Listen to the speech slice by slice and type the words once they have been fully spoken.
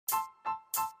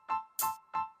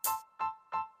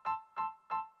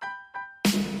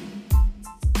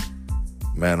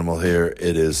Manimal here.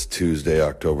 It is Tuesday,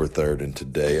 October 3rd, and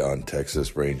today on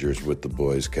Texas Rangers with the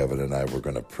Boys, Kevin and I, we're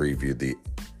going to preview the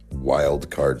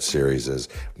wild card series as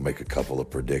we make a couple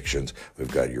of predictions.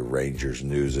 We've got your Rangers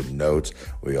news and notes.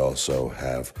 We also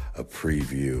have a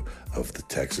preview of the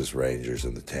Texas Rangers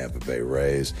and the Tampa Bay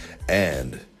Rays.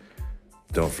 And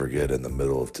don't forget, in the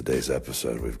middle of today's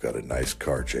episode, we've got a nice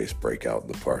car chase breakout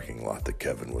in the parking lot that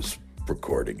Kevin was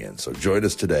recording in. So join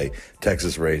us today,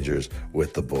 Texas Rangers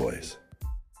with the Boys.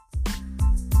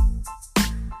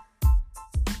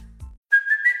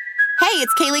 Hey,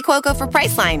 it's Kaylee Cuoco for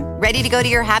Priceline. Ready to go to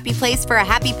your happy place for a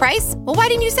happy price? Well, why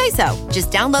didn't you say so?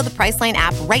 Just download the Priceline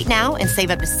app right now and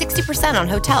save up to 60% on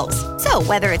hotels. So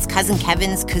whether it's Cousin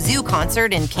Kevin's Kazoo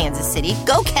Concert in Kansas City,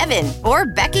 go Kevin, or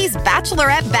Becky's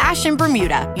Bachelorette Bash in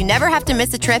Bermuda, you never have to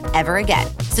miss a trip ever again.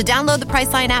 So download the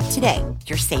Priceline app today.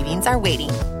 Your savings are waiting.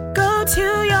 Go to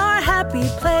your happy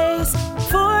place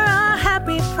for a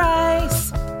happy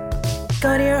price.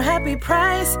 Go to your happy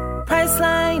price,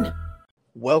 Priceline.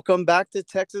 Welcome back to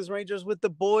Texas Rangers with the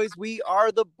Boys. We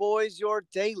are the Boys, your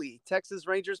daily Texas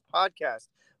Rangers podcast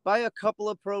by a couple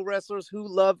of pro wrestlers who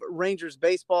love Rangers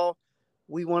baseball.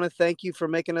 We want to thank you for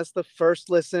making us the first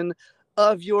listen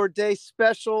of your day.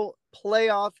 Special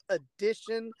playoff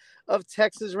edition of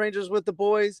Texas Rangers with the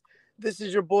Boys. This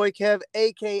is your boy Kev,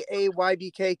 a.k.a.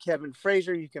 YBK, Kevin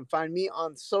Frazier. You can find me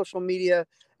on social media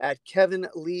at Kevin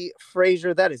Lee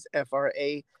Frazier. That is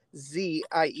Frazier.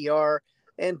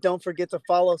 And don't forget to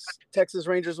follow Texas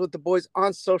Rangers with the Boys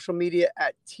on social media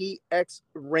at TX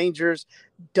Rangers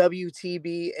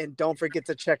WTB. And don't forget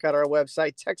to check out our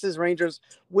website,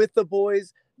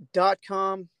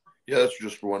 TexasRangersWithTheBoys.com. Yeah, that's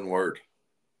just one word.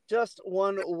 Just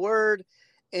one word.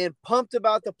 And pumped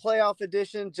about the playoff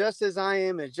edition, just as I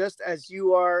am and just as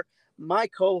you are. My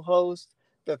co-host,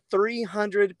 the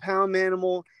 300-pound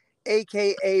Manimal,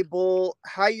 a.k.a. Bull.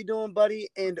 How you doing, buddy?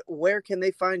 And where can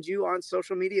they find you on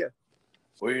social media?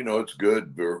 Well, it's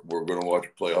good. We're going to watch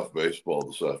playoff baseball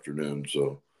this afternoon,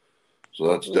 so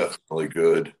that's definitely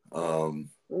good.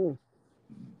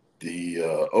 The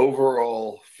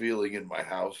overall feeling in my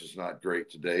house is not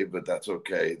great today, but that's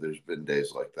okay. There's been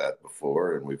days like that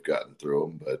before, and we've gotten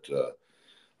through them. But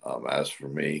as for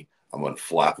me, I'm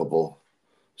unflappable.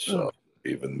 So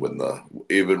even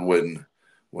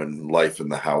when life in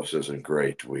the house isn't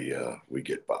great, we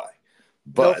get by.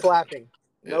 But no flapping.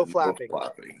 No flapping.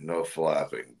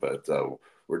 But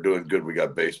we're doing good. We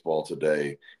got baseball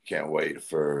today. Can't wait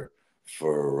for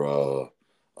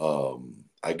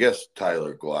I guess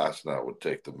Tyler Glasnow would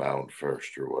take the mound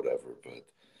first or whatever. But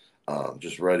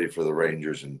just ready for the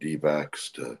Rangers and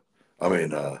D-backs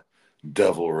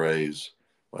Devil Rays.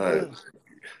 I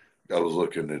was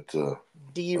looking at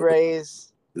D-Rays.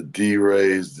 The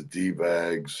D-Rays, the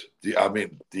D-bags.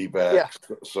 D-bags. Yeah.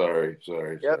 Sorry.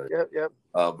 Yep.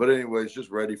 But anyways, just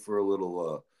ready for a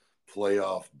little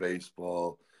playoff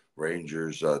baseball.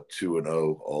 Rangers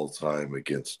 2-0 all time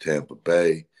against Tampa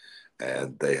Bay,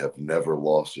 and they have never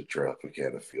lost at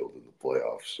Tropicana Field in the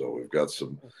playoffs. So we've got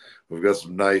some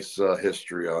nice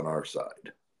history on our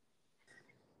side.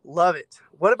 Love it.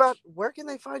 What about, where can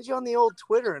they find you on the old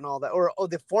Twitter and all that, or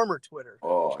the former Twitter?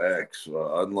 Oh, X.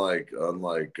 Unlike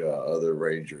other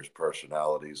Rangers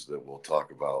personalities that we'll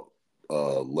talk about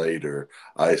later,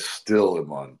 I still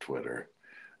am on Twitter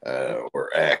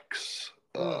or X.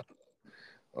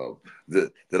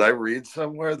 Did I read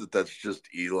somewhere that's just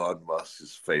Elon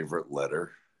Musk's favorite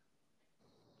letter?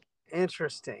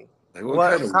 Interesting. Like,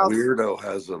 what kind of weirdo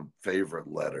has a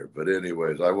favorite letter? But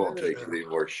anyways, I won't take any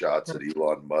more shots at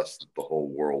Elon Musk that the whole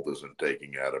world isn't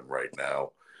taking at him right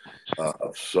now.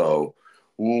 So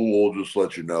we'll just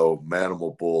let you know,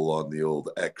 Manimal Bull on the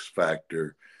old X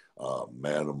Factor,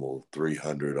 Manimal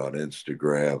 300 on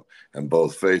Instagram, and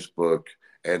both Facebook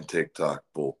and TikTok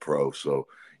Bull Pro. So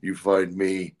you find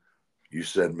me, you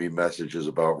send me messages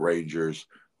about Rangers.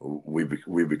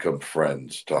 We become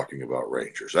friends talking about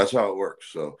Rangers. That's how it works.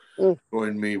 So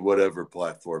join me, whatever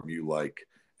platform you like,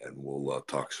 and we'll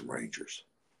talk some Rangers.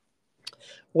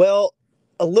 Well,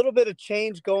 a little bit of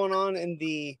change going on in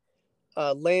the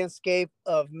landscape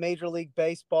of Major League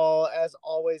Baseball. As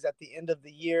always, at the end of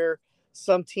the year,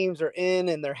 some teams are in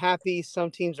and they're happy.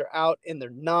 Some teams are out and they're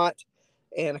not.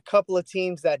 And a couple of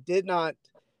teams that did not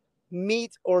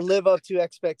meet or live up to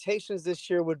expectations this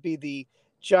year would be the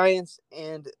Giants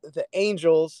and the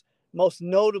Angels, most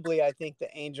notably, I think,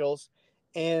 the Angels.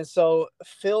 And so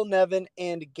Phil Nevin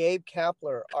and Gabe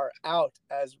Kapler are out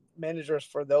as managers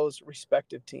for those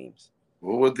respective teams.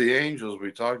 Well, with the Angels,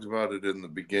 we talked about it in the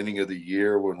beginning of the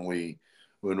year when we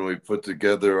put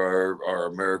together our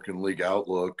American League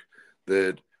outlook,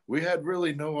 that we had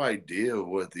really no idea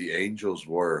what the Angels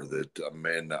were. That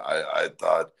I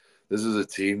thought this is a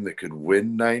team that could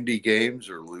win 90 games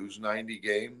or lose 90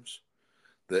 games.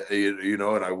 That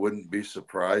and I wouldn't be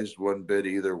surprised one bit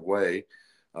either way.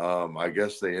 I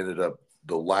guess they ended up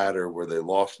the latter where they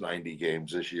lost 90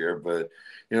 games this year, but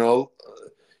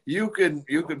you can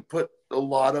put a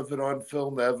lot of it on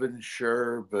Phil Nevin,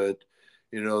 sure, but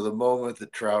the moment the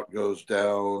Trout goes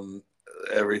down,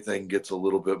 everything gets a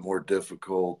little bit more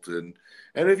difficult. And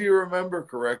if you remember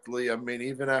correctly, I mean,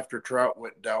 even after Trout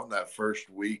went down that first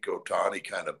week, Otani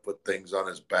kind of put things on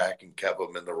his back and kept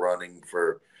him in the running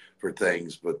for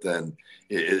things. But then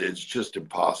it's just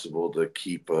impossible to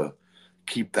keep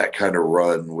that kind of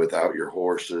run without your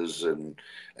horses. And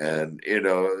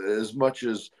as much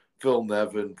as Phil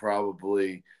Nevin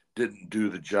probably didn't do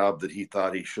the job that he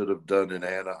thought he should have done in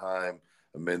Anaheim,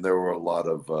 I mean, there were a lot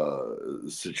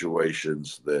of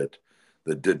situations that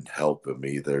didn't help him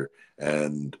either.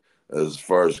 And as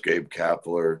far as Gabe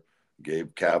Kapler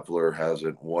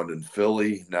hasn't won in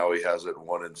Philly. Now he hasn't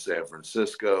won in San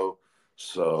Francisco.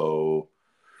 So,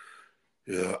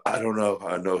 yeah, I don't know.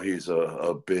 I know he's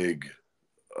a big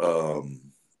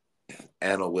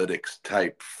analytics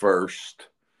type first.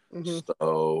 Mm-hmm.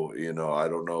 So, I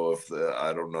don't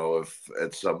know if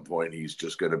at some point he's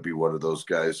just going to be one of those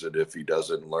guys that if he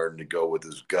doesn't learn to go with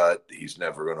his gut, he's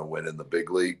never going to win in the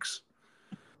big leagues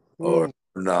or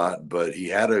not. But he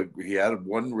had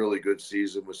one really good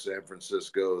season with San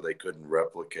Francisco. They couldn't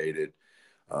replicate it.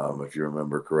 If you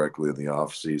remember correctly, in the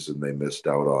offseason, they missed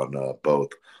out on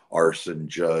both Arson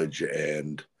Judge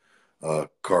and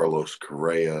Carlos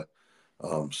Correa.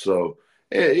 So,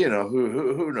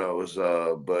 who knows?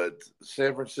 But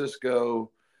San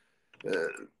Francisco,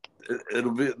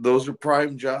 it'll be those are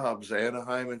prime jobs.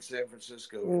 Anaheim and San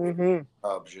Francisco Mm-hmm.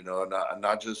 jobs.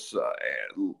 Not just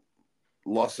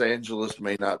Los Angeles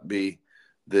may not be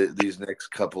these next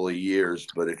couple of years,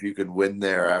 but if you can win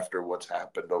there after what's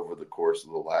happened over the course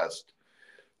of the last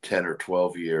 10 or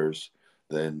 12 years,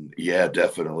 then yeah,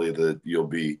 definitely that you'll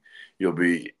be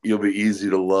easy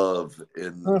to love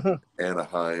in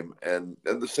Anaheim. And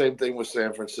the same thing with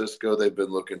San Francisco. They've been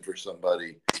looking for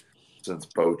somebody since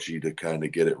Bochy to kind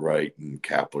of get it right, and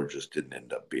Kapler just didn't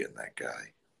end up being that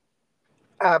guy.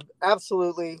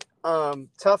 Absolutely.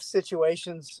 Tough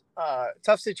situation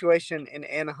in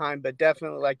Anaheim, but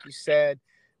definitely, like you said,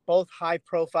 both high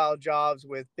profile jobs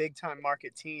with big time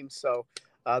market teams. So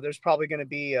there's probably going to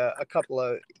be a couple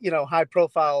of, high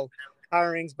profile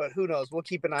hirings, but who knows? We'll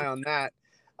keep an eye on that.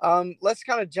 Let's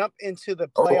kind of jump into the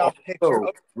playoff picture.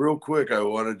 Real quick, I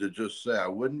wanted to just say I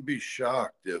wouldn't be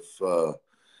shocked if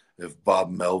Bob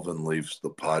Melvin leaves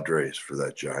the Padres for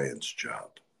that Giants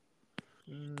job.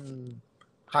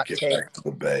 Hot Get take. back to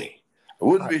the Bay. I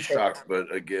wouldn't be shocked,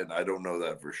 but again, I don't know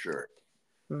that for sure.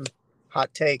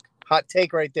 Hot take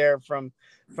right there from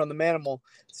the Manimal.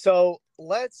 So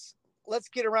let's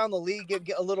get around the league,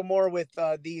 get a little more with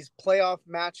these playoff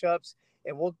matchups,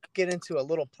 and we'll get into a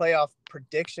little playoff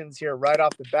predictions here right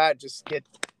off the bat. Just get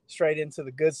straight into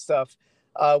the good stuff.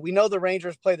 We know the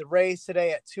Rangers play the Rays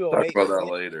today at 2:08. Talk about that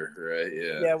later, right?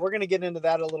 Yeah, we're going to get into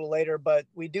that a little later, but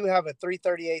we do have a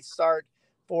 3:38 start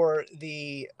for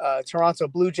the Toronto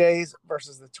Blue Jays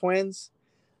versus the Twins.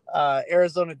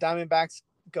 Arizona Diamondbacks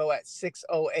go at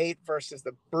 6:08 versus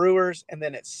the Brewers, and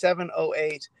then at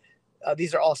 7:08,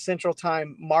 these are all Central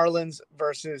Time. Marlins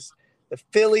versus the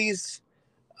Phillies.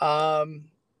 These are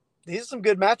some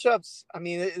good matchups. I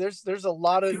mean, there's a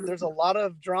lot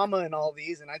of drama in all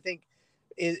these, and I think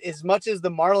as much as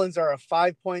the Marlins are a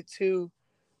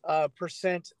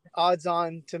 5.2% odds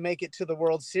on to make it to the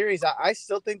World Series, I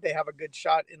still think they have a good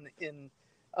shot in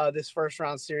this first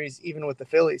round series, even with the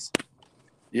Phillies.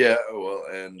 Yeah, well,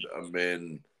 and I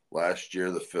mean, last year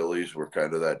the Phillies were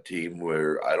kind of that team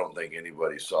where I don't think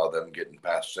anybody saw them getting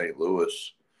past St.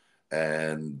 Louis,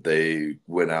 and they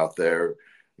went out there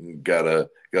and got a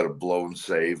blown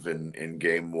save in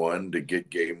game one to get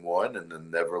game one, and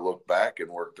then never looked back and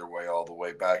worked their way all the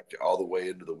way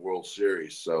into the World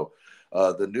Series. So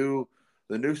the new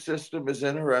system is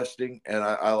interesting, and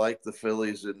I like the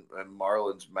Phillies and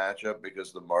Marlins matchup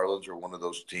because the Marlins are one of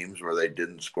those teams where they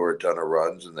didn't score a ton of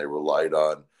runs, and they relied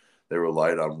on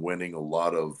winning a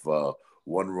lot of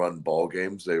one-run ball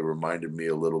games. They reminded me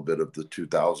a little bit of the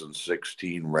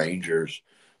 2016 Rangers,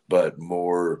 but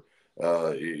more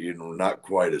not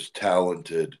quite as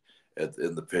talented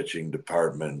in the pitching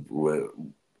department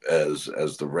as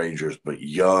the Rangers, but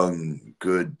young,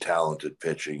 good, talented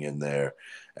pitching in there.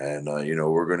 And,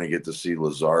 we're going to get to see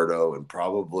Luzardo and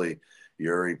probably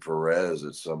Yuri Perez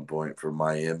at some point for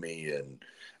Miami.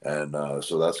 And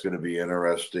so that's going to be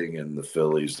interesting. And the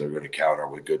Phillies, they're going to counter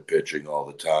with good pitching all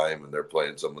the time, and they're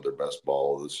playing some of their best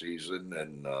ball of the season.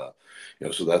 And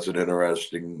so that's an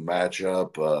interesting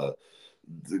matchup.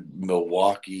 The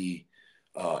Milwaukee,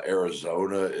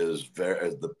 Arizona is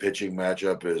the pitching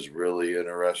matchup is really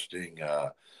interesting.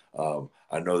 I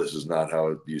know this is not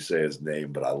how you say his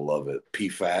name, but I love it.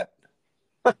 PFAT,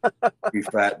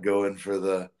 PFAT going for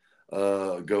the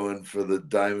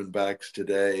Diamondbacks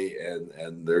today,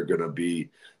 and they're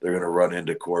gonna run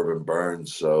into Corbin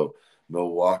Burns. So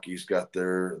Milwaukee's got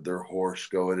their horse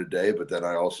going today, but then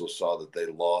I also saw that they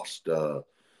lost.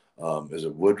 Is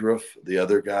it Woodruff, the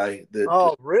other guy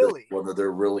Oh, really? one of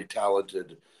their really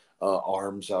talented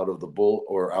arms out of the bull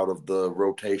or out of the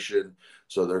rotation?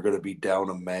 So they're going to be down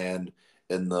a man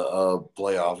in the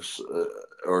playoffs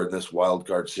or in this wild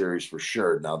card series for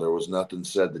sure. Now there was nothing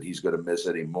said that he's going to miss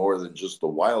any more than just the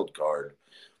wild card,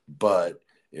 but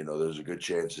there's a good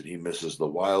chance that he misses the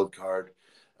wild card.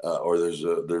 Or there's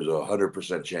a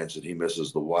 100% chance that he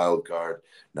misses the wild card.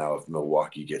 Now, if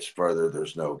Milwaukee gets further,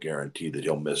 there's no guarantee that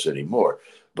he'll miss any more.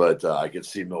 But I could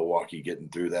see Milwaukee getting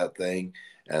through that thing.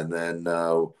 And then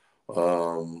the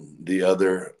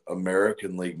other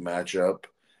American League matchup,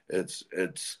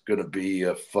 it's going to be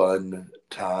a fun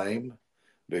time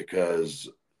because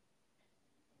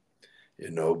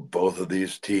both of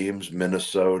these teams,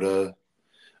 Minnesota,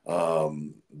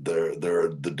 they're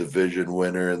the division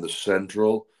winner in the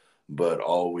Central, but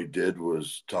all we did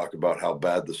was talk about how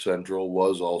bad the Central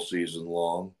was all season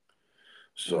long.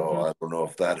 So I don't know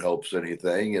if that helps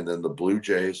anything. And then the Blue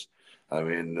Jays, I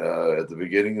mean, at the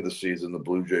beginning of the season, the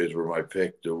Blue Jays were my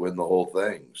pick to win the whole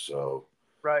thing. So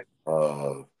Right.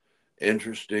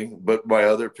 Interesting. But my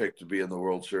other pick to be in the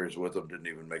World Series with them didn't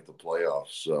even make the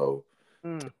playoffs. So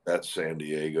that's San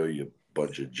Diego, you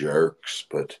bunch of jerks.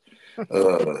 But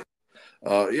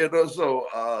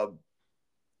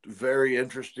very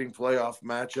interesting playoff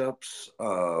matchups.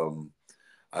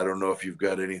 I don't know if you've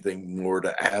got anything more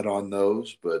to add on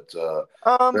those, but I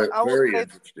will very say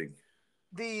interesting.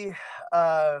 the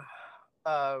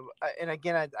and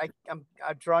again, I'm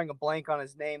drawing a blank on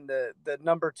his name. The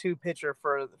number 2 pitcher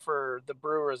for the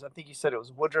Brewers. I think you said it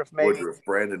was Woodruff, maybe.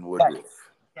 Brandon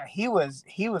Woodruff. Yeah, he was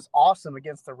awesome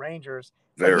against the Rangers.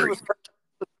 But he was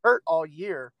hurt all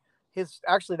year.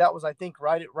 That was, I think,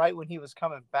 right when he was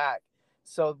coming back.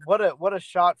 So what a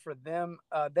shot for them.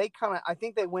 I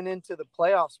think they went into the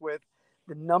playoffs with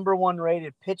the number 1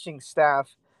 rated pitching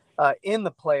staff in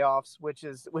the playoffs, which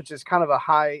is kind of a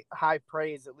high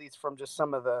praise, at least from just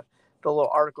some of the little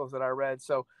articles that I read.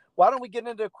 So why don't we get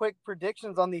into quick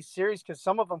predictions on these series, because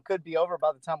some of them could be over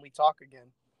by the time we talk again.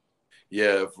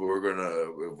 Yeah, if we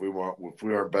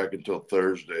aren't back until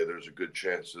Thursday, there's a good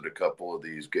chance that a couple of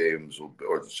these games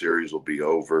or the series will be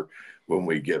over when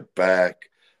we get back.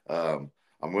 I'm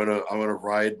gonna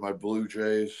ride my Blue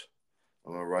Jays.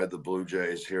 I'm gonna ride the Blue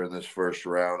Jays here in this first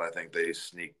round. I think they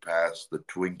sneak past the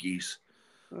Twinkies,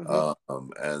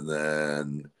 and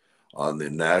then on the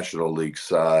National League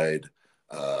side,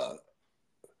 I'm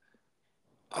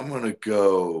gonna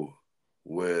go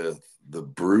with the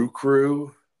Brew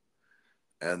Crew.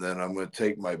 And then I'm going to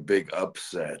take my big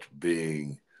upset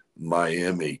being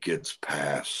Miami gets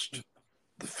past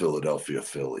the Philadelphia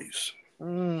Phillies.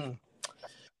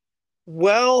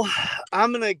 Well,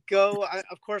 I'm going to go.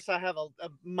 Of course, I have a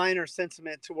minor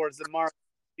sentiment towards the Marlins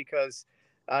because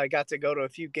I got to go to a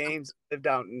few games, lived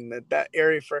out in that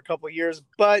area for a couple of years.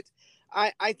 But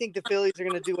I think the Phillies are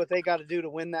going to do what they got to do to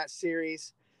win that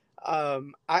series. I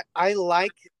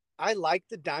like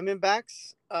the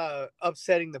Diamondbacks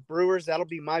upsetting the Brewers. That'll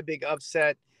be my big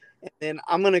upset. And then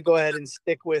I'm going to go ahead and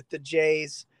stick with the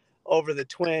Jays over the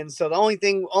Twins. So the only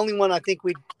one I think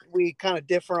we kind of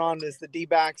differ on is the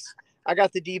D-backs. I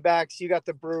got the D-backs. You got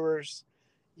the Brewers.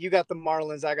 You got the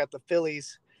Marlins. I got the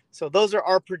Phillies. So those are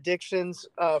our predictions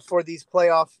for these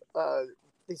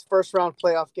these first round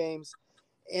playoff games.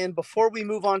 And before we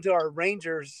move on to our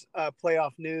Rangers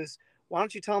playoff news, why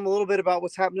don't you tell them a little bit about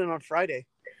what's happening on Friday?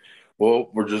 Well,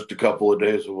 we're just a couple of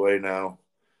days away now.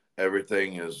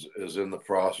 Everything is in the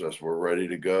process. We're ready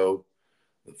to go.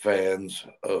 The fans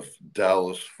of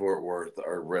Dallas-Fort Worth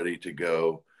are ready to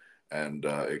go and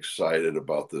excited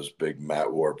about this big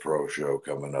Matt War Pro show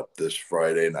coming up this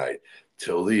Friday night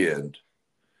till the end.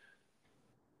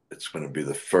 It's going to be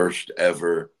the first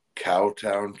ever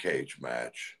Cowtown cage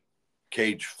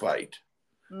fight.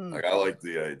 Like, I like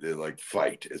the idea, like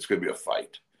fight. It's going to be a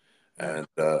fight. And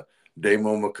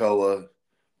Damo McCullough,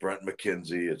 Brent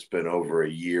McKenzie, it's been over a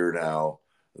year now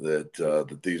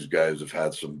that these guys have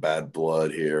had some bad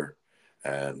blood here.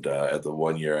 And at the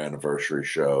 1 year anniversary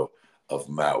show, of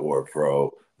Mat War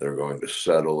Pro. They're going to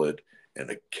settle it in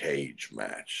a cage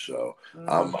match. So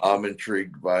I'm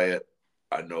intrigued by it.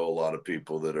 I know a lot of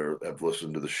people that have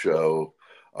listened to the show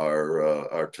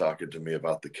are talking to me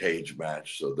about the cage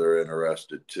match, so they're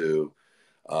interested too.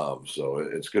 So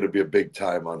it's going to be a big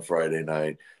time on Friday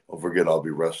night. Don't forget, I'll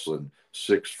be wrestling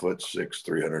 6'6",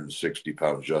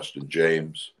 360-pound Justin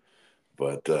James.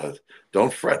 But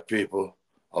don't fret, people.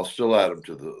 I'll still add him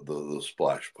to the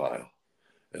splash pile.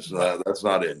 That's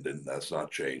not ending. That's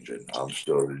not changing. I'm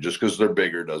still, just because they're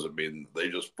bigger doesn't mean they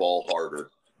just fall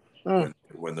harder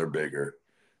when they're bigger.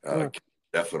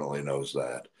 Definitely knows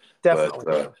that. Definitely.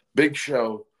 But big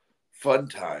show, fun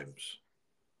times.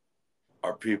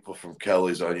 Our people from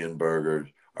Kelly's Onion Burgers,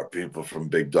 our people from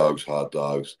Big Dog's Hot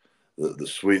Dogs, the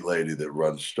sweet lady that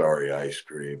runs Starry Ice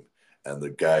Cream, and the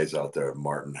guys out there at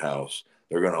Martin House.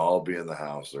 They're going to all be in the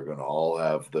house. They're going to all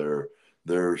have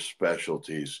their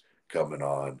specialties coming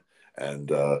on. And,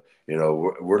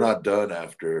 we're not done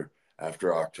after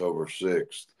October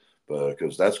 6th,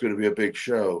 because that's going to be a big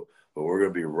show. But we're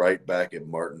going to be right back at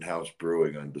Martin House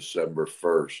Brewing on December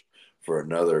 1st for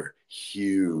another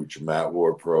huge Mat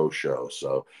War Pro show.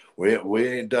 So we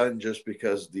ain't done just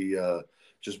because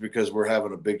we're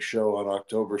having a big show on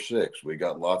October 6th. We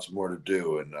got lots more to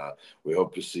do, and we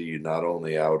hope to see you not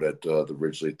only out at the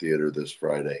Ridgely Theater this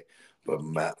Friday, but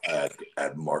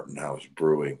at Martin House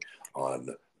Brewing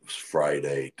on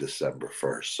Friday, December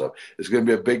 1st. So it's going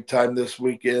to be a big time this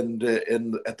weekend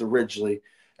at the Ridgely,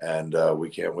 and we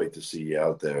can't wait to see you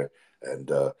out there.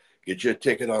 And get you a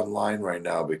ticket online right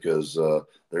now, because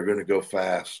they're going to go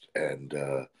fast. And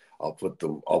I'll put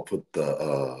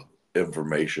the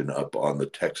information up on the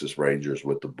Texas Rangers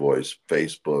with the Boys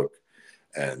Facebook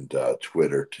and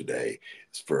Twitter today.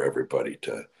 It's for everybody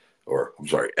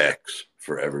X,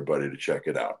 for everybody to check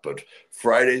it out. But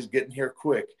Friday's getting here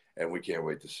quick, and we can't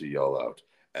wait to see y'all out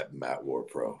at Mat War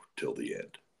Pro till the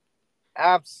end.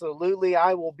 Absolutely.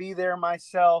 I will be there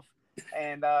myself.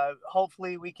 And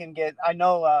hopefully we can get, I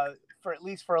know for at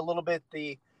least for a little bit,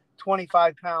 the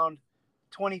 25-ish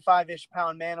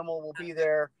pound Manimal will be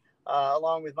there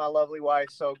along with my lovely wife.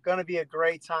 So going to be a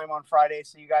great time on Friday.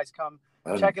 So you guys come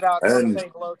check it out. Come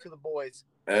say hello to the boys.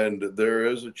 And there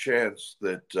is a chance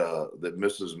that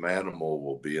Mrs. Manimal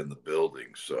will be in the building.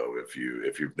 So if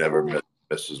you've never met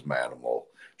Mrs. Manimal,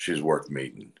 she's worth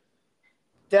meeting.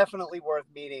 Definitely worth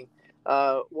meeting.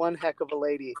 One heck of a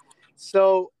lady.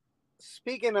 So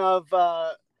speaking of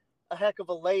a heck of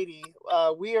a lady,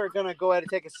 we are going to go ahead and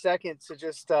take a second to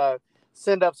just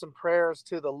send up some prayers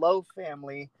to the Lowe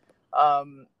family.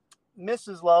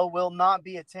 Mrs. Lowe will not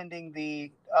be attending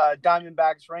the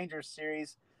Diamondbacks Rangers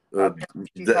series. You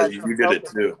did it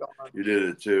too. You did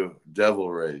it too.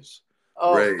 Devil Rays.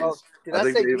 Rays. Did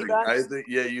I say D-backs? I think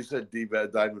you said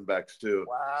Diamondbacks too.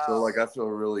 Wow. So I feel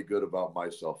really good about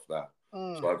myself now.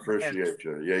 So I appreciate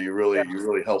you. Yeah, you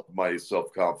really helped my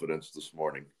self-confidence this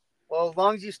morning. Well, as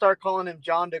long as you start calling him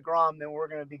John DeGrom, then we're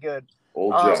going to be good.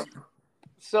 Old John.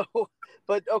 So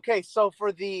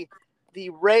for the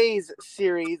Rays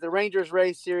series, the Rangers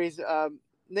Rays series,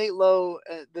 Nate Lowe,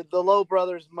 the Lowe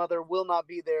brothers' mother, will not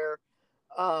be there.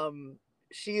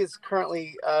 She is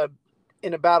currently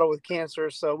in a battle with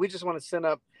cancer, so we just want to send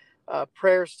up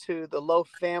prayers to the Lowe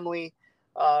family.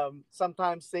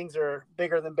 Sometimes things are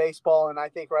bigger than baseball, and I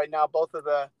think right now both of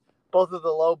the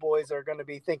Lowe boys are going to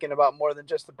be thinking about more than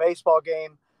just the baseball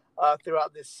game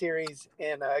throughout this series.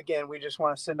 And again, we just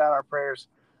want to send out our prayers.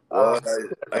 Well,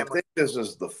 I think this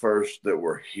is the first that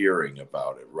we're hearing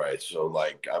about it, right? So,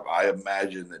 I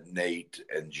imagine that Nate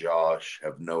and Josh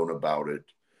have known about it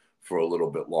for a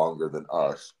little bit longer than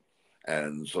us.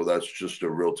 And so that's just a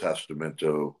real testament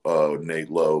to Nate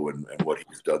Lowe and what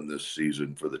he's done this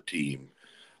season for the team.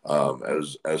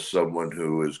 As someone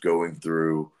who is going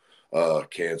through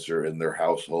cancer in their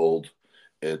household,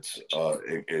 it's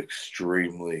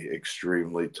extremely,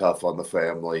 extremely tough on the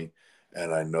family.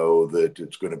 And I know that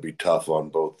it's going to be tough on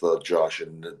both Josh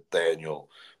and Nathaniel,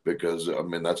 because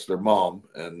that's their mom,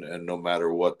 and no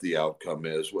matter what the outcome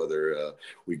is, whether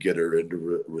we get her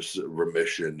into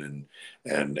remission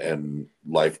and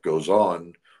life goes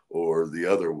on, or the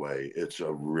other way, it's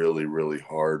a really, really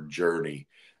hard journey.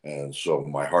 And so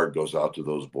my heart goes out to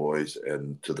those boys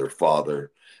and to their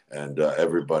father and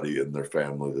everybody in their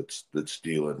family that's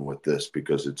dealing with this,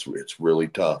 because it's really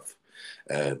tough.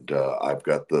 And I've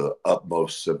got the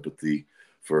utmost sympathy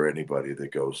for anybody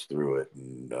that goes through it.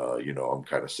 And, I'm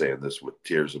kind of saying this with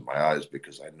tears in my eyes,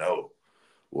 because I know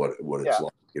what it's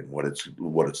like and what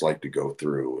it's like to go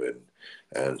through.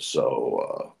 And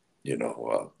so,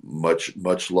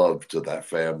 much love to that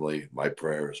family, my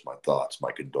prayers, my thoughts,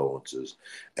 my condolences.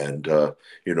 And,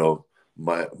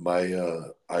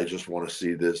 I just want to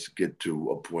see this get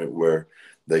to a point where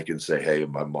they can say, hey,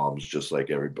 my mom's just like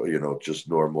everybody, just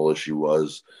normal as she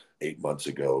was 8 months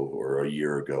ago or a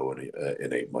year ago,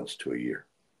 in 8 months to a year.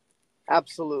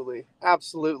 Absolutely,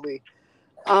 absolutely.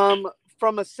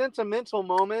 From a sentimental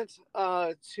moment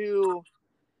to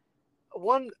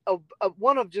one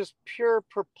of just pure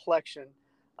perplexion,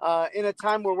 in a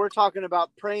time where we're talking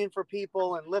about praying for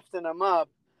people and lifting them up.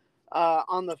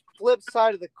 On the flip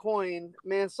side of the coin,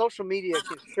 man, social media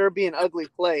can sure be an ugly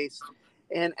place,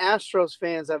 and Astros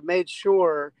fans have made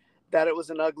sure that it was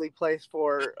an ugly place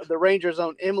for the Rangers'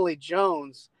 own Emily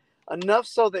Jones, enough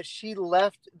so that she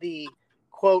left the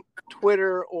quote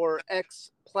Twitter or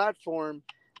X platform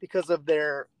because of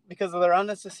their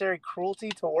unnecessary cruelty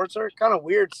towards her. Kind of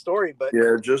weird story, but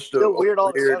Yeah, just still a weird weird,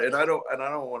 altogether. and I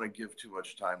don't want to give too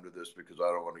much time to this because I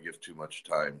don't want to give too much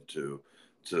time to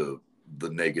the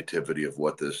negativity of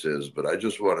what this is. But I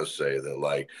just want to say that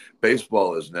like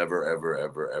baseball is never, ever,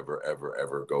 ever, ever, ever,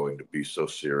 ever going to be so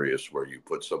serious where you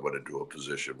put someone into a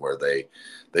position where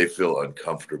they feel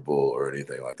uncomfortable or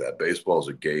anything like that. Baseball is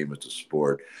a game; it's a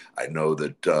sport. I know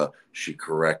that she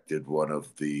corrected one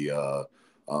of the.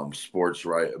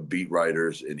 Beat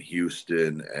writers in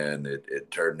Houston, and it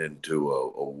turned into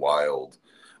a wild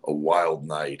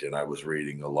night. And I was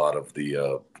reading a lot of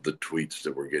the tweets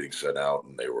that were getting sent out,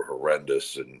 and they were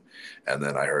horrendous. And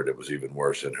then I heard it was even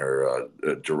worse in her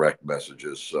direct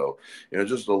messages. So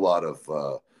just a lot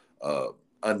of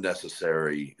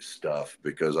unnecessary stuff.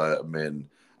 Because I mean,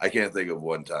 I can't think of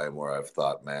one time where I've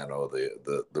thought, man, oh,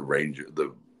 the Ranger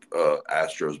the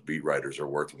Astros beat writers are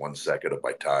worth 1 second of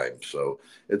my time. So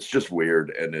it's just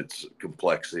weird, and it's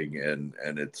complexing, and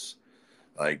it's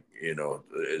like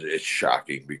it's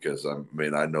shocking because I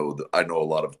know I know a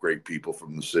lot of great people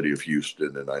from the city of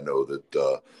Houston, and I know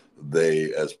that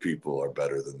they as people are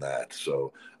better than that.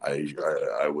 So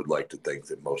I would like to think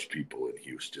that most people in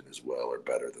Houston as well are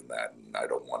better than that, and I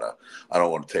don't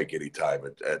want to take any time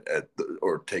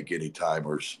or take any time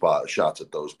or spot shots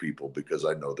at those people because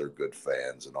I know they're good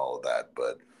fans and all of that.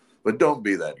 But don't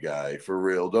be that guy for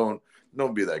real. Don't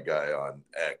be that guy on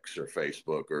X or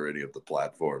Facebook or any of the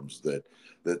platforms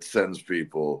that sends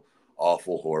people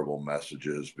awful, horrible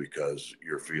messages because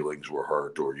your feelings were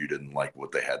hurt or you didn't like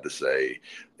what they had to say.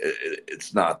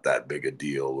 It's not that big a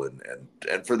deal, and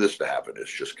for this to happen,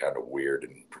 it's just kind of weird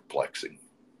and perplexing.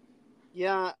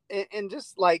 Yeah, and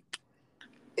just like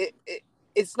it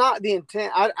it's not the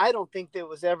intent. I don't think that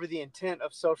was ever the intent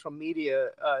of social media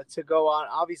to go on.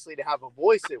 Obviously, to have a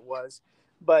voice, it was,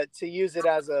 but to use it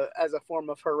as a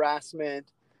form of harassment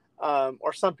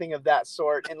or something of that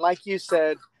sort. And like you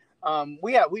said,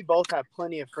 we both have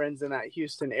plenty of friends in that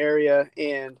Houston area,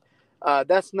 and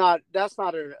that's not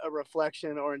a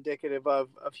reflection or indicative of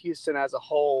Houston as a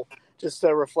whole. Just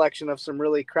a reflection of some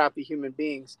really crappy human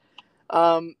beings.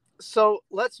 So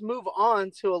let's move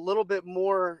on to a little bit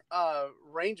more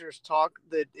Rangers talk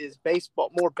that is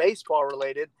more baseball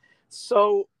related.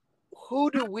 So, who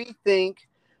do we think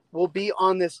will be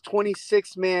on this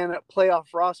 26-man playoff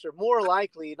roster? More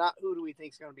likely, not who do we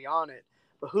think is going to be on it,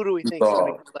 but who do we think is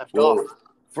going to get left off? Well,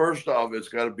 first off, it's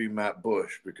got to be Matt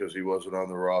Bush because he wasn't on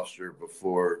the roster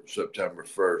before September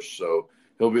 1st. So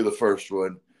he'll be the first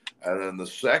one. And then the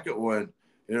second one,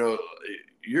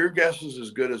 your guess is as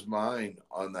good as mine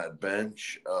on that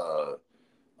bench.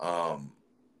 Um,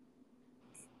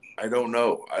 I don't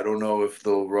know. I don't know if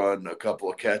they'll run a couple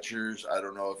of catchers. I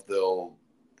don't know if they'll,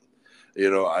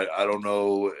 I don't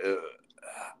know.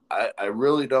 I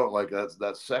really don't like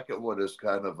that second one is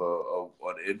kind of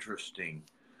an interesting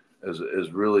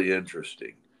is really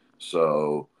interesting.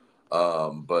 So,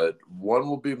 but one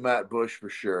will be Matt Bush for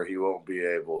sure. He won't be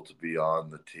able to be on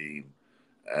the team,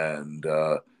 and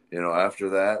after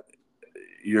that,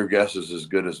 your guess is as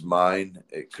good as mine.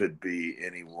 It could be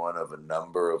any one of a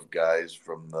number of guys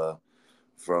from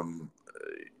from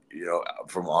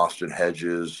Austin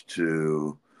Hedges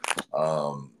to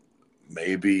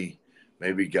maybe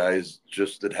guys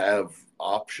just that have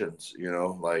options.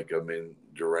 Like I mean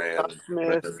Duran,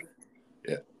 Smith.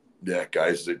 yeah, yeah,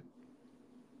 guys that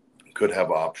could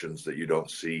have options that you don't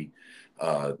see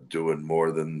doing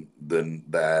more than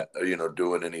that.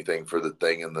 Doing anything for the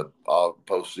thing in the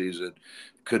postseason.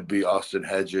 Could be Austin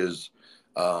Hedges.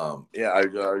 Yeah, I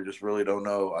just really don't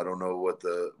know. I don't know what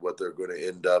they're going to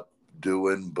end up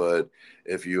doing. But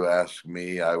if you ask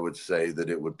me, I would say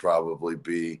that it would probably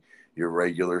be your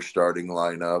regular starting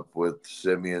lineup with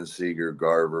Simeon, Seager,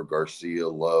 Garver, Garcia,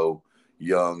 Lowe,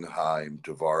 Young, Heim,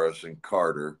 Tavares, and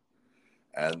Carter.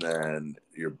 And then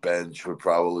your bench would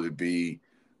probably be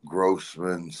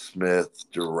Grossman, Smith,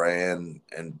 Duran,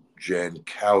 and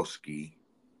Jankowski.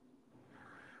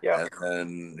 Yeah.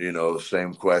 And then,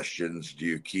 same questions. Do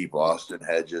you keep Austin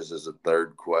Hedges as a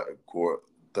third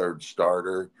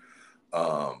starter?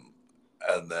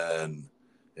 And then,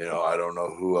 I don't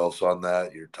know who else on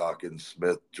that. You're talking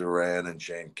Smith, Duran, and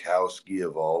Jankowski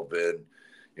have all been,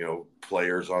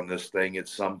 players on this thing at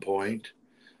some point.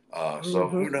 So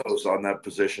who knows on that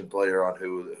position player on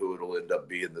who it'll end up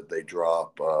being that they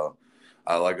drop.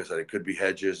 Like I said, it could be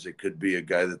Hedges. It could be a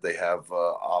guy that they have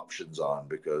options on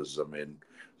because,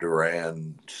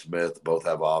 Duran, Smith both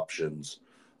have options.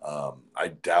 I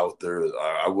doubt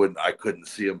I couldn't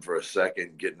see him for a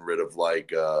second getting rid of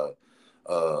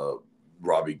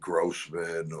Robbie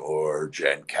Grossman or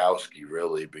Jankowski,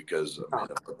 really, because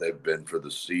what they've been for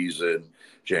the season.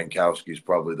 Jankowski's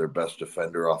probably their best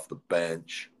defender off the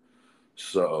bench.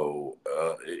 So,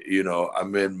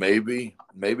 maybe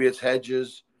it's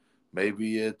Hedges,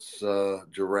 maybe it's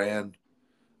Duran.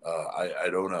 I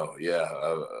don't know. Yeah,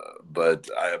 but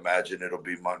I imagine it'll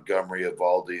be Montgomery,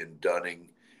 Evaldi, and Dunning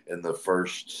in the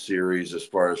first series as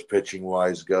far as pitching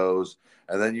wise goes,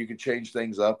 and then you can change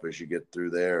things up as you get through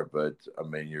there. But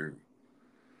you're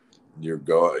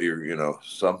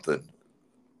something.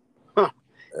 Huh.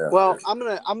 Yeah. Well, I'm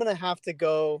gonna have to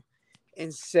go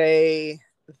and say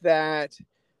that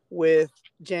with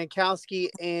Jankowski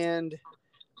and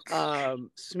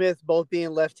Smith both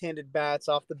being left-handed bats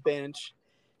off the bench,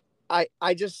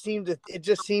 it just seems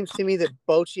to me that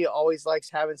Bochy always likes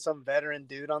having some veteran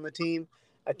dude on the team.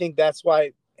 I think that's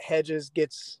why Hedges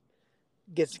gets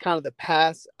kind of the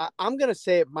pass. I'm gonna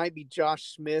say it might be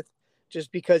Josh Smith,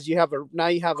 just because you have a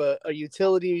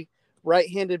utility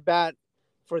right-handed bat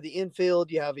for the infield.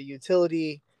 You have a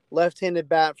utility left-handed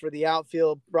bat for the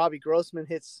outfield. Robbie Grossman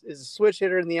is a switch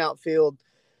hitter in the outfield,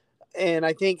 and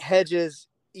I think Hedges,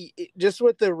 just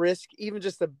with the risk, even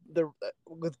just the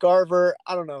with Garver,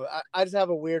 I don't know. I just have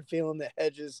a weird feeling that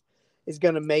Hedges is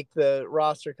going to make the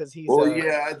roster because he's. Well,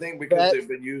 yeah, I think because they've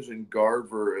been using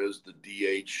Garver as the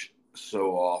DH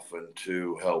so often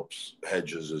too helps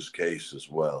Hedges' case as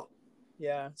well.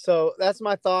 Yeah, so that's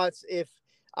my thoughts. If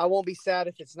I won't be sad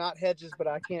if it's not Hedges, but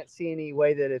I can't see any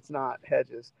way that it's not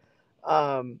Hedges.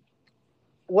 Well,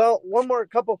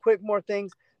 couple quick more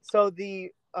things. So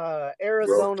the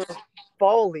Arizona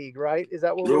Fall League, right? Is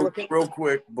that what we're looking at? Real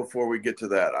quick before we get to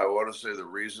that, I want to say the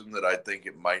reason that I think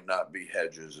it might not be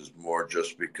Hedges is more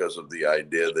just because of the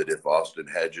idea that if Austin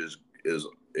Hedges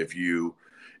if you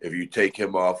take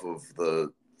him off of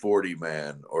the 40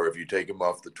 man or if you take him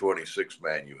off the 26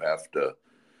 man, you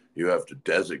have to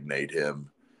designate him,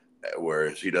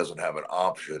 whereas he doesn't have an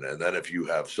option. And then if you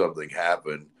have something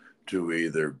happen to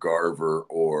either Garver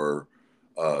or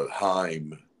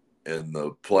Heim in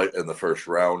the first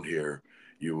round here,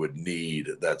 you would need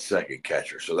that second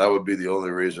catcher. So that would be the only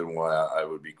reason why I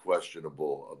would be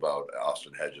questionable about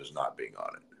Austin Hedges not being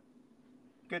on it.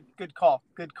 Good call.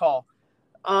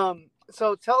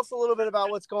 So tell us a little bit about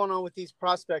what's going on with these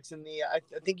prospects in the. I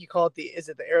think you call it the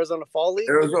Arizona Fall League.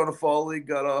 Arizona Fall League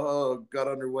got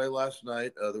underway last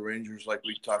night. The Rangers, like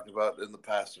we talked about in the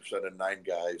past, are sending 9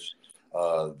 guys.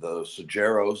 The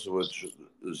Sajeros, which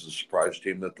is the surprise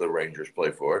team that the Rangers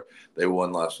play for, they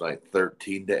won last night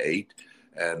 13-8,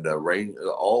 and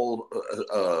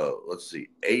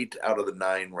 8 out of the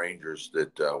 9 Rangers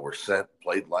that were sent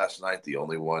played last night. The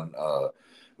only one,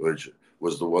 which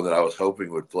was the one that I was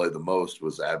hoping would play the most,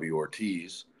 was Abby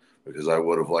Ortiz, because I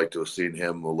would have liked to have seen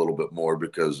him a little bit more,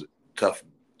 because tough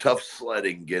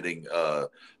sledding getting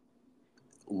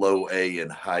low A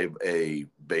and high A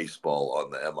baseball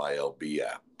on the MILB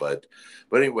app. But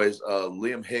anyways,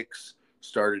 Liam Hicks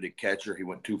started at catcher. He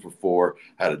went 2 for 4,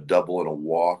 had a double and a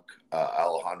walk.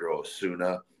 Alejandro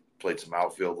Osuna played some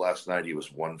outfield last night. He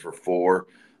was 1 for 4.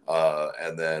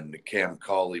 And then Cam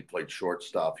Cauley played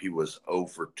shortstop. He was 0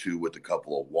 for 2 with a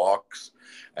couple of walks.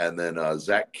 And then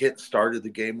Zach Kitt started the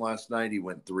game last night. He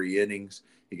went 3 innings.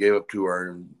 He gave up 2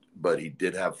 earned, but he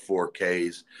did have 4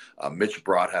 Ks. Mitch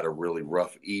Brott had a really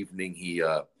rough evening. He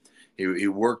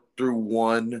worked through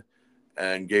 1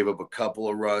 and gave up a couple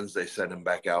of runs. They sent him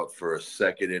back out for a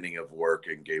second inning of work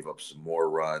and gave up some more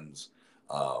runs,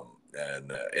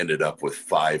 and ended up with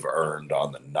 5 earned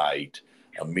on the night.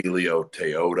 Emilio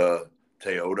Teodo,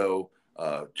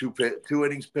 2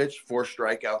 innings pitched, 4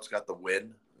 strikeouts, got the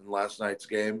win in last night's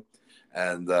game.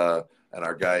 And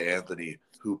our guy Anthony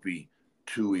Hoopy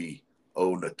Tui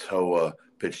Onatoa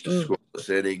pitched a scoreless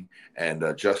inning, and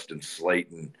Justin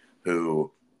Slayton,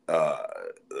 who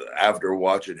after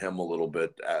watching him a little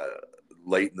bit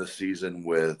late in the season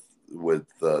with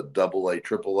AA,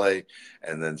 AAA,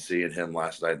 and then seeing him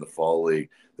last night in the Fall League,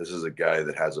 this is a guy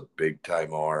that has a big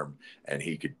time arm, and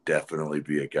he could definitely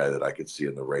be a guy that I could see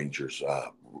in the Rangers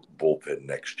bullpen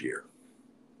next year.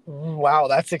 Wow,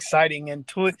 that's exciting. And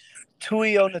Tuio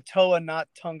Natoa, not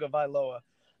Tunga Vailoa.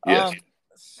 Yes.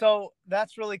 So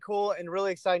that's really cool and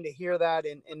really exciting to hear that.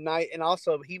 And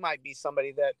also he might be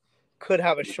somebody that could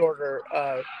have a shorter.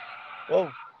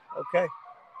 Whoa. Okay.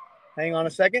 Hang on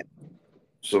a second.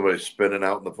 Somebody spinning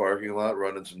out in the parking lot,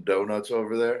 running some donuts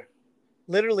over there.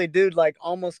 Literally, dude, like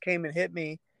almost came and hit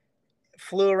me,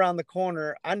 flew around the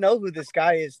corner. I know who this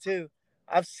guy is too.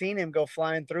 I've seen him go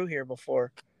flying through here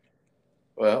before.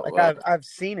 Well, I've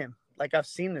seen him. Like I've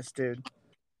seen this dude.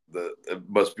 It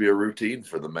must be a routine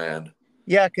for the man.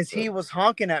 Yeah, because he was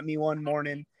honking at me one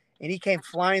morning, and he came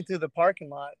flying through the parking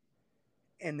lot,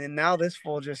 and then now this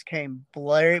fool just came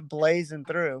blazing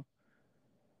through.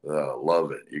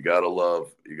 Love it. You gotta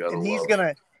love. And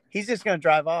he's just gonna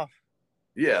drive off.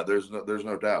 Yeah, there's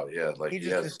no doubt. Yeah, like he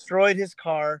just destroyed his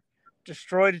car,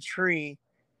 destroyed a tree.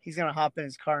 He's gonna hop in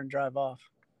his car and drive off.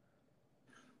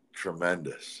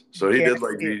 Tremendous. So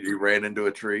he ran into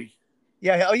a tree.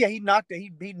 Yeah. Oh yeah. He knocked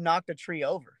a tree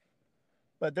over.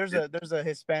 But there's a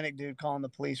Hispanic dude calling the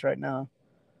police right now.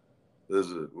 There's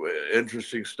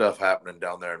interesting stuff happening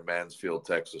down there in Mansfield,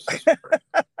 Texas.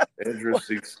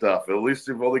 Interesting stuff. At least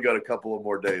you've only got a couple of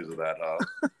more days of that,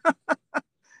 huh?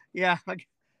 Yeah.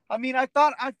 I mean, I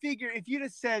figured if you'd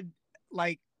have said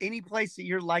like any place that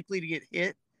you're likely to get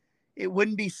hit, it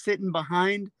wouldn't be sitting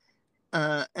behind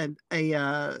an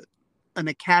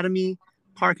academy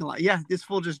parking lot. Yeah, this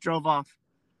fool just drove off.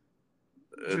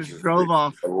 Just drove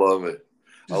off. I love it.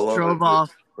 Drove off.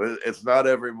 It's not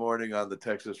every morning on the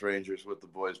Texas Rangers with the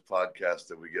Boys podcast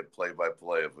that we get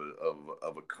play-by-play of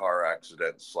a car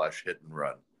accident / hit and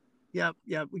run. Yep.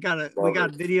 We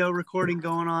got video recording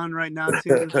going on right now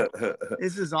too.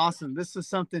 This is awesome. This is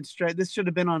something straight. This should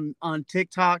have been on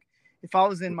TikTok. If I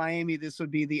was in Miami, this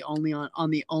would be the only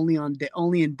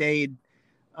in Dade.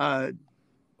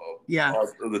 Yeah.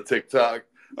 The TikTok.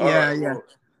 Yeah.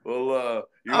 Well,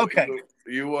 okay.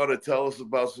 You want to tell us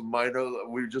about some minor?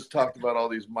 We just talked about all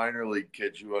these minor league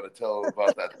kids. You want to tell them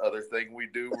about that other thing we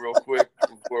do real quick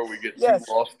before we get too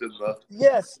lost in the.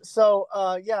 Yes. So,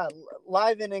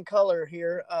 live and in color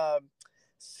here.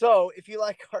 So if you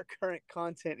like our current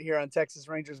content here on Texas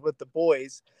Rangers with the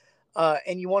Boys,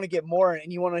 and you want to get more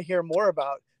and you want to hear more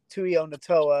about Tuio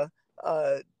Natoa,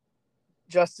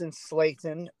 Justin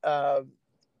Slayton,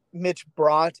 Mitch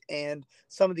Brott, and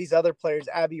some of these other players,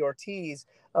 Abby Ortiz,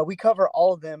 we cover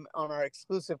all of them on our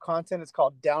exclusive content. It's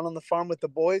called Down on the Farm with the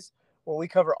Boys, where we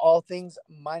cover all things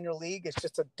minor league. It's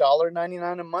just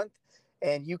 $1.99 a month,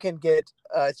 and you can get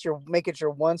make it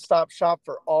your one-stop shop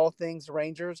for all things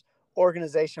Rangers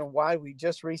organization-wide. We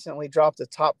just recently dropped a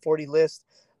top 40 list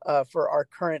for our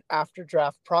current after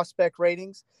draft prospect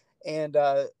ratings, and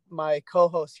my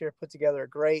co-host here put together a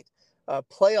great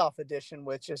playoff edition,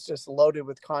 which is just loaded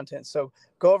with content. So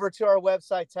go over to our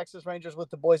website,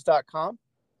 TexasRangersWithTheBoys.com.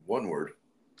 One word.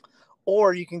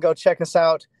 Or you can go check us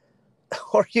out.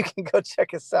 On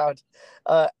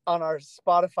our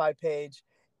Spotify page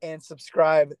and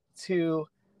subscribe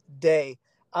today.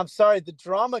 I'm sorry, the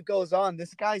drama goes on.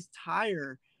 This guy's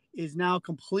tire is now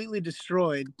completely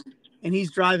destroyed, and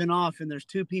he's driving off, and there's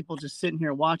two people just sitting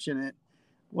here watching it.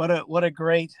 What a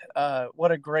great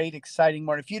exciting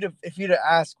morning. If you'd have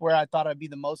asked where I thought I'd be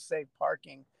the most safe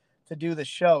parking to do the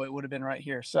show, it would have been right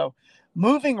here. So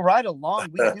moving right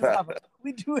along,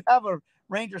 we do have a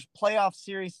Rangers playoff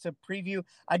series to preview.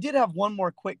 I did have one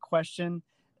more quick question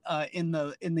in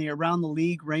the around the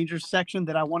league Rangers section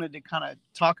that I wanted to kind of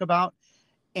talk about,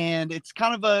 and it's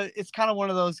kind of one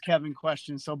of those Kevin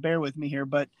questions. So bear with me here.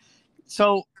 But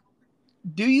so,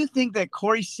 do you think that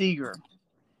Corey Seager,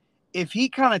 if he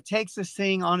kind of takes this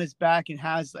thing on his back and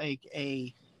has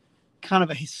a kind of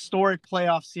a historic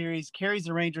playoff series, carries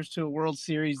the Rangers to a World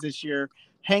Series this year,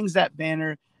 hangs that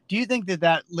banner, do you think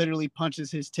that literally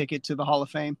punches his ticket to the Hall of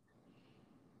Fame?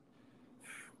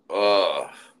 Well,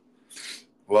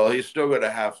 he's still going to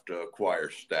have to acquire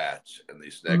stats in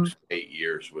these next 8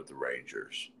 years with the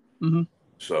Rangers. Mm-hmm.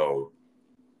 So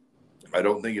I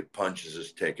don't think it punches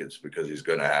his tickets because he's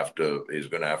going to have to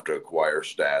acquire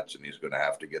stats, and he's going to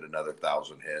have to get another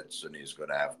 1,000 hits, and he's going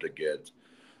to have to get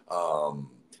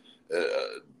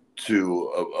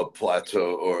to a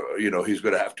plateau, or he's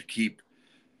going to have to keep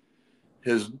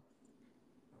his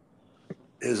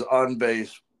on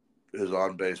base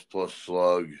plus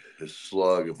his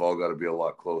slug have all got to be a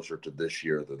lot closer to this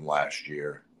year than last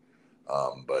year.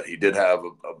 But he did have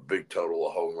a big total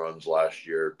of home runs last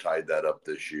year, tied that up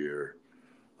this year.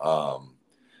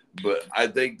 But I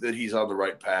think that he's on the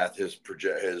right path. His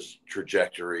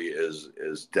trajectory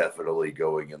is definitely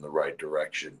going in the right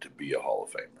direction to be a Hall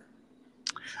of Famer.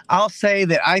 I'll say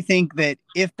that I think that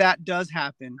if that does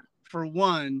happen, for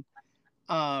one,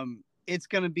 it's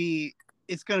gonna be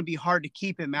hard to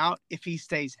keep him out if he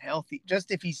stays healthy.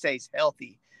 Just if he stays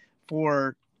healthy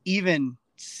for even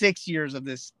 6 years of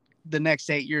the next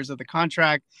 8 years of the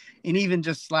contract, and even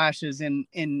just slashes in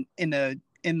the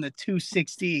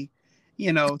 260,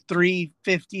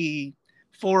 350,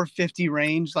 450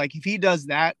 range. Like if he does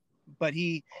that, but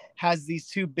he has these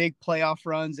two big playoff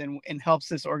runs and helps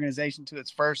this organization to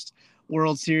its first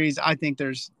World Series, I think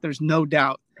there's no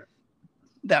doubt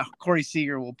that Corey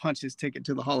Seager will punch his ticket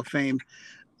to the Hall of Fame.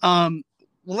 Well,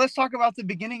 let's talk about the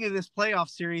beginning of this playoff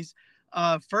series.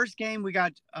 First game, we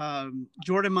got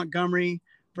Jordan Montgomery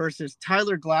versus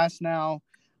Tyler Glasnow.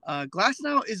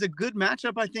 Glasnow is a good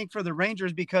matchup, I think, for the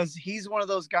Rangers because he's one of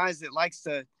those guys that likes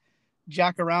to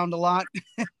jack around a lot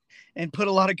and put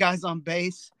a lot of guys on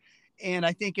base. And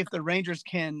I think if the Rangers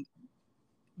can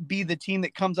be the team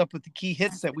that comes up with the key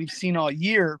hits that we've seen all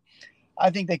year,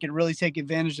 I think they could really take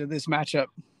advantage of this matchup.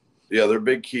 Yeah, their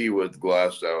big key with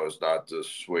Glasnow is not to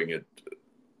swing it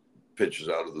pitches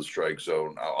out of the strike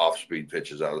zone, off-speed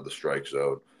pitches out of the strike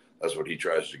zone. That's what he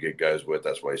tries to get guys with.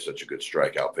 That's why he's such a good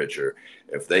strikeout pitcher.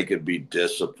 If they could be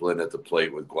disciplined at the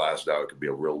plate with Glasnow, it could be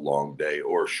a real long day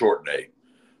or a short day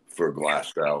for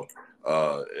Glasnow,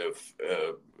 if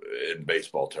in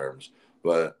baseball terms.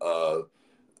 But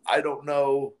I don't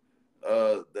know.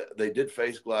 They did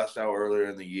face Glasnow earlier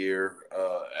in the year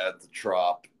at the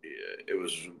Trop. It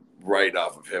was right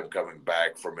off of him coming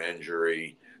back from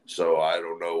injury. So I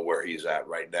don't know where he's at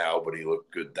right now, but he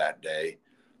looked good that day.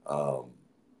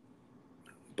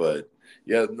 But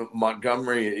yeah,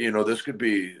 Montgomery, this could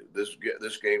be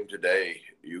this game today.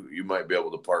 You might be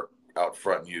able to park out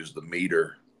front and use the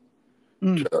meter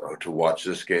to watch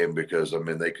this game because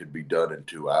they could be done in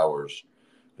 2 hours.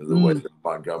 The way that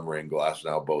Montgomery and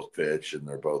Glasnow both pitch and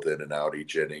they're both in and out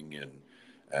each inning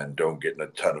and don't get in a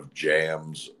ton of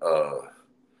jams.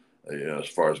 As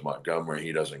far as Montgomery,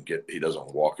 he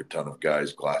doesn't walk a ton of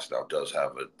guys. Glasnow does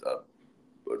have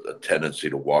a tendency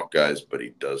to walk guys, but he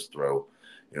does throw,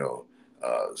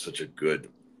 such a good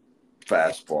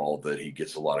fastball that he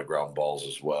gets a lot of ground balls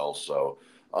as well. So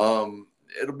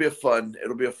it'll be a fun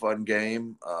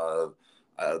game.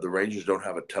 The Rangers don't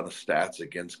have a ton of stats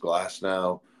against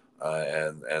Glasnow,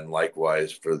 and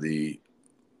likewise for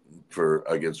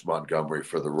against Montgomery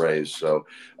for the Rays. So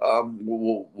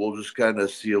we'll just kind of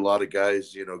see a lot of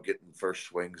guys, getting first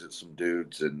swings at some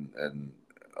dudes, and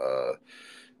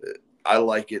I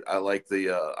like it. I like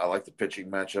the pitching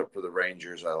matchup for the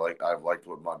Rangers. I've liked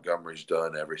what Montgomery's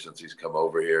done ever since he's come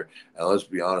over here. And let's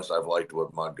be honest, I've liked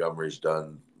what Montgomery's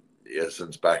done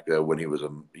since back when he was a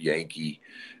Yankee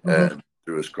and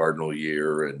through his Cardinal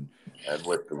year and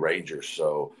with the Rangers.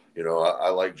 So, I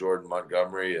like Jordan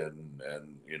Montgomery and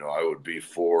I would be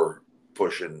for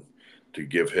pushing to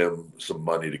give him some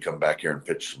money to come back here and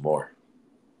pitch some more.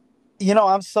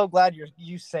 I'm so glad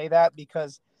you say that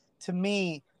because to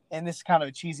me, and this is kind of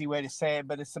a cheesy way to say it,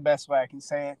 but it's the best way I can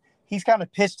say it. He's kind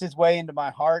of pitched his way into my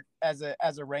heart as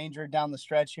a Ranger down the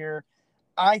stretch here.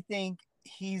 I think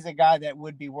he's a guy that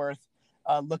would be worth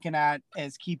looking at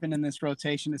as keeping in this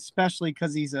rotation, especially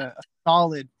because he's a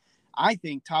solid, I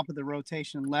think, top of the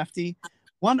rotation lefty.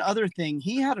 One other thing,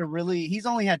 he's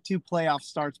only had 2 playoff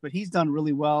starts, but he's done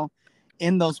really well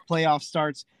in those playoff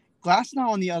starts. Glasnow,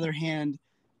 on the other hand,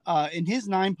 in his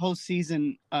 9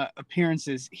 postseason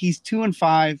appearances, he's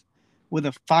 2-5 with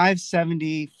a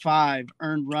 575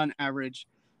 earned run average.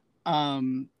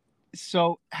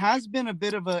 So has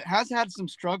had some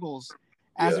struggles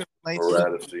as it relates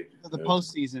to the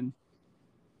postseason.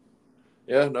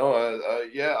 Yeah, no,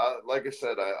 like I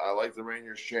said, I like the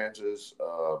Rangers' chances.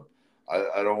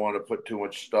 I don't want to put too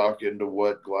much stock into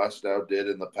what Glasnow did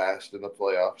in the past in the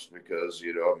playoffs because,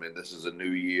 this is a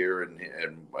new year and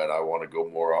I want to go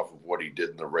more off of what he did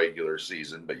in the regular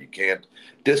season, but you can't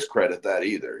discredit that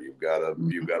either. You've got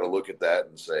to look at that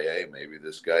and say, hey, maybe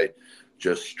this guy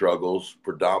just struggles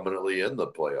predominantly in the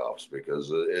playoffs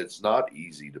because it's not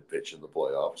easy to pitch in the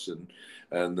playoffs and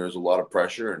there's a lot of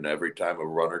pressure, and every time a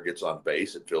runner gets on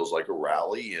base, it feels like a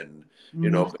rally. And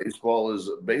baseball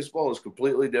is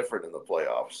completely different in the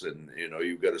playoffs, and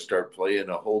you've got to start playing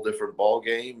a whole different ball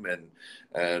game.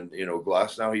 And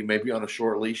Glasnow, he may be on a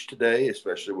short leash today,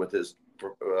 especially with his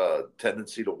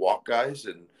tendency to walk guys,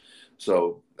 and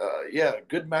so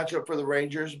good matchup for the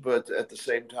Rangers. But at the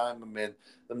same time,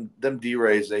 them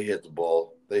D-Rays, they hit the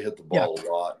ball. They hit the ball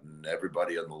a lot, and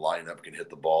everybody on the lineup can hit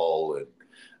the ball,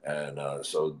 And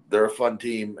so they're a fun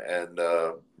team, and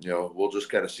we'll just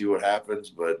kind of see what happens.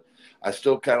 But I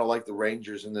still kind of like the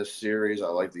Rangers in this series. I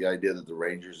like the idea that the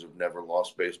Rangers have never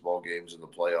lost baseball games in the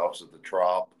playoffs at the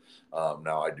Trop.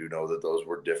 Now I do know that those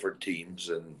were different teams,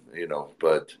 and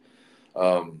but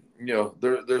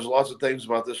there's lots of things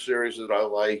about this series that I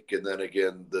like, and then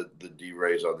again, the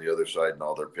D-Rays on the other side and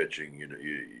all their pitching,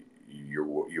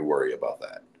 you worry about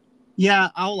that. Yeah,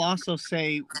 I'll also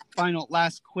say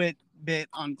last quit bit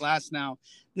on Glass now.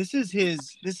 This is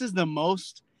the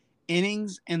most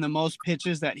innings and the most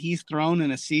pitches that he's thrown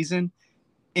in a season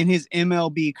in his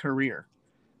MLB career.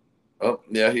 Oh,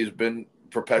 yeah, he's been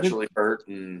perpetually hurt,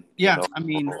 and I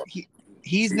mean,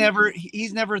 he's never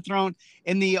thrown,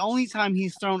 and the only time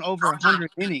he's thrown over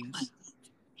 100 innings,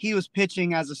 he was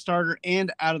pitching as a starter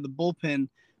and out of the bullpen.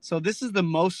 So this is the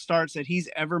most starts that he's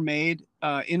ever made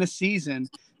in a season.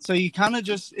 So you kind of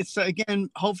it's again,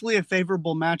 hopefully a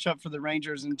favorable matchup for the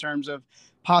Rangers in terms of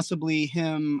possibly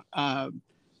him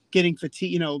getting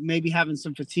fatigue, maybe having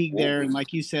some fatigue there. And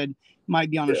like you said,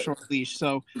 might be on a short leash.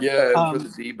 So yeah, and for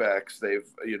the D-backs, they've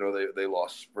they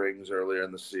lost Springs earlier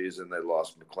in the season. They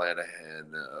lost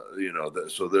McClanahan.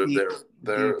 So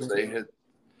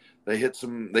they hit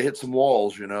some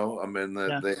walls. I mean,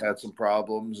 they had some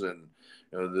problems, and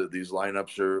these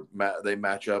lineups they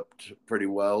match up pretty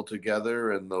well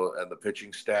together, and the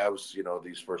pitching staffs.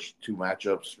 These first two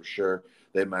matchups for sure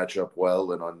they match up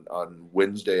well. And on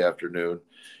Wednesday afternoon,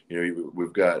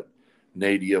 we've got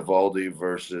Nate Eovaldi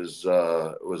versus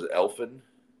was it Elfin?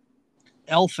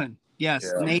 Elfin, yes,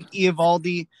 yeah. Nate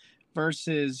Eovaldi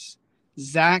versus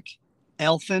Zach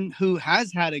Elfin, who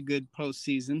has had a good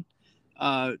postseason,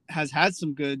 has had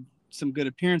some good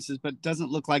appearances, but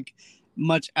doesn't look like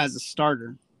much as a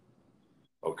starter.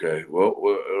 Okay, well,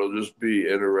 it'll just be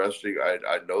interesting.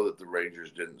 I know that the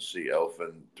Rangers didn't see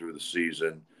Elfin through the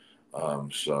season,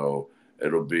 so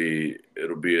it'll be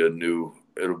a new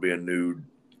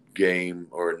game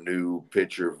or a new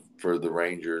pitcher for the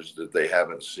Rangers that they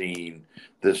haven't seen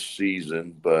this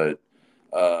season. But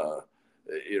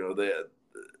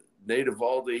Nate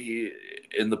Eovaldi, he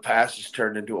in the past has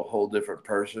turned into a whole different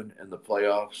person in the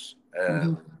playoffs,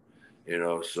 and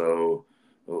so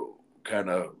kind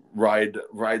of ride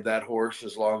that horse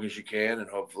as long as you can, and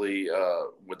hopefully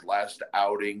with last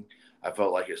outing I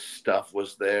felt like his stuff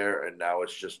was there, and now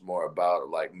it's just more about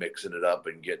like mixing it up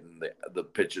and getting the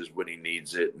pitches when he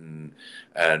needs it,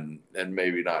 and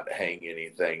maybe not hang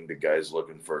anything to guys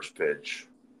looking first pitch.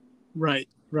 Right.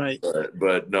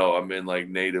 But no, I mean, like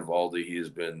Nate Eovaldi, he has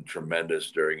been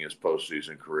tremendous during his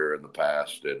postseason career in the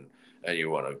past, and you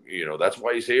want to, that's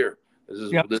why he's here.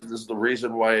 This is the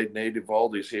reason why Nate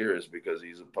Eovaldi's here, is because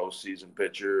he's a postseason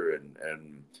pitcher,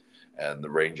 and the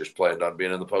Rangers planned on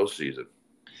being in the postseason.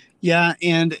 Yeah,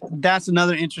 and that's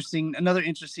another interesting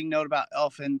note about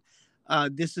Elfin.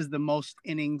 This is the most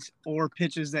innings or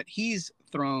pitches that he's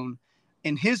thrown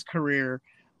in his career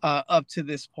up to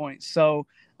this point. So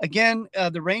again, I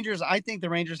think the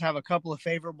Rangers have a couple of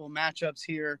favorable matchups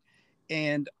here,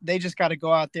 and they just got to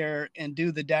go out there and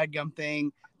do the dadgum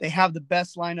thing. They have the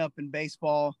best lineup in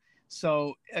baseball.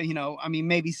 So,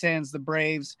 maybe sans the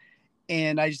Braves.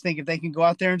 And I just think if they can go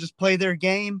out there and just play their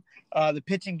game, the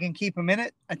pitching can keep them in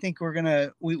it. I think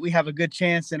we have a good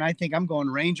chance. And I think I'm going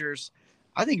Rangers.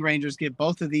 I think Rangers get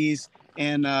both of these,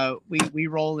 and we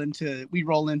roll into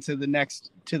the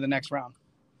next round.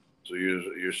 So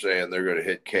you're saying they're going to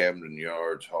hit Camden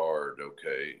Yards hard,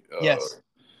 okay? Yes.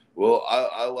 Well,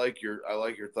 I like your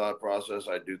thought process.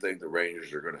 I do think the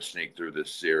Rangers are going to sneak through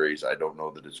this series. I don't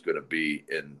know that it's going to be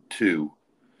in 2,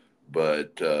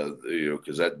 but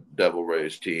because that Devil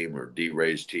Rays team or D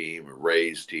Rays team or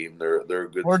Rays team, they're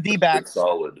good or D-backs,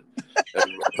 solid.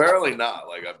 And apparently not.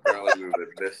 Like apparently we've been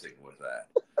missing with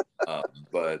that.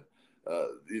 But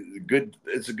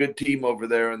it's a good team over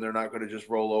there, and they're not going to just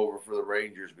roll over for the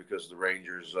Rangers because the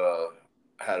Rangers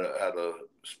had a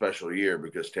special year,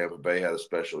 because Tampa Bay had a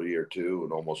special year too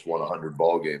and almost won 100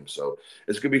 ball games. So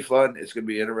it's going to be fun. It's going to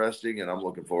be interesting, and I'm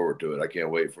looking forward to it. I can't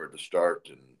wait for it to start.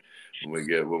 And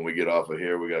when we get off of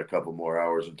here, we got a couple more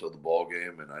hours until the ball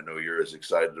game, and I know you're as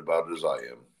excited about it as I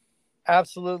am.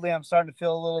 Absolutely. I'm starting to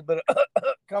feel a little bit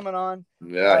coming on.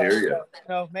 Yeah, I hear you.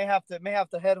 So, may have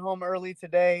to head home early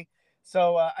today.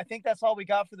 So I think that's all we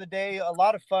got for the day. A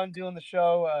lot of fun doing the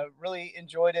show. Really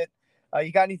enjoyed it.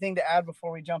 You got anything to add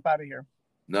before we jump out of here?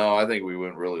 No, I think we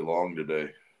went really long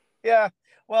today. Yeah.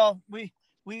 Well, we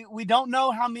don't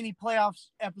know how many playoffs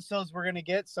episodes we're going to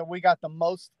get, so we got the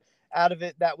most out of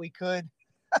it that we could.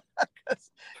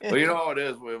 Well, you know how it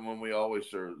is when we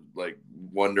always are like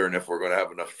wondering if we're going to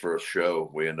have enough for a show.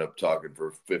 We end up talking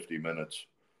for 50 minutes.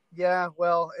 Yeah,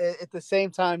 well, at the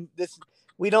same time,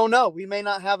 we don't know. We may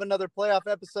not have another playoff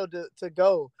episode to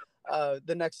go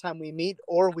the next time we meet,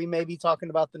 or we may be talking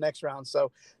about the next round.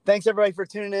 So thanks everybody for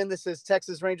tuning in. This is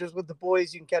Texas Rangers with the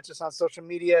Boys. You can catch us on social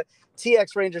media,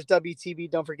 TX Rangers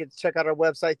WTB. Don't forget to check out our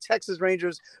website,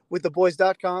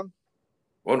 TexasRangersWithTheBoys.com.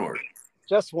 One word.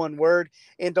 Just one word.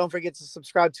 And don't forget to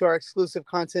subscribe to our exclusive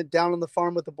content Down on the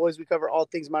Farm with the Boys. We cover all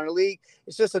things minor league.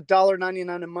 It's just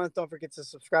 $1.99 a month. Don't forget to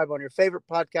subscribe on your favorite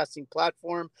podcasting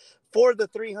platform. For the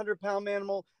 300-pound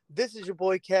Manimal, this is your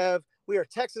boy Kev. We are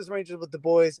Texas Rangers with the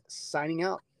Boys, signing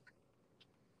out.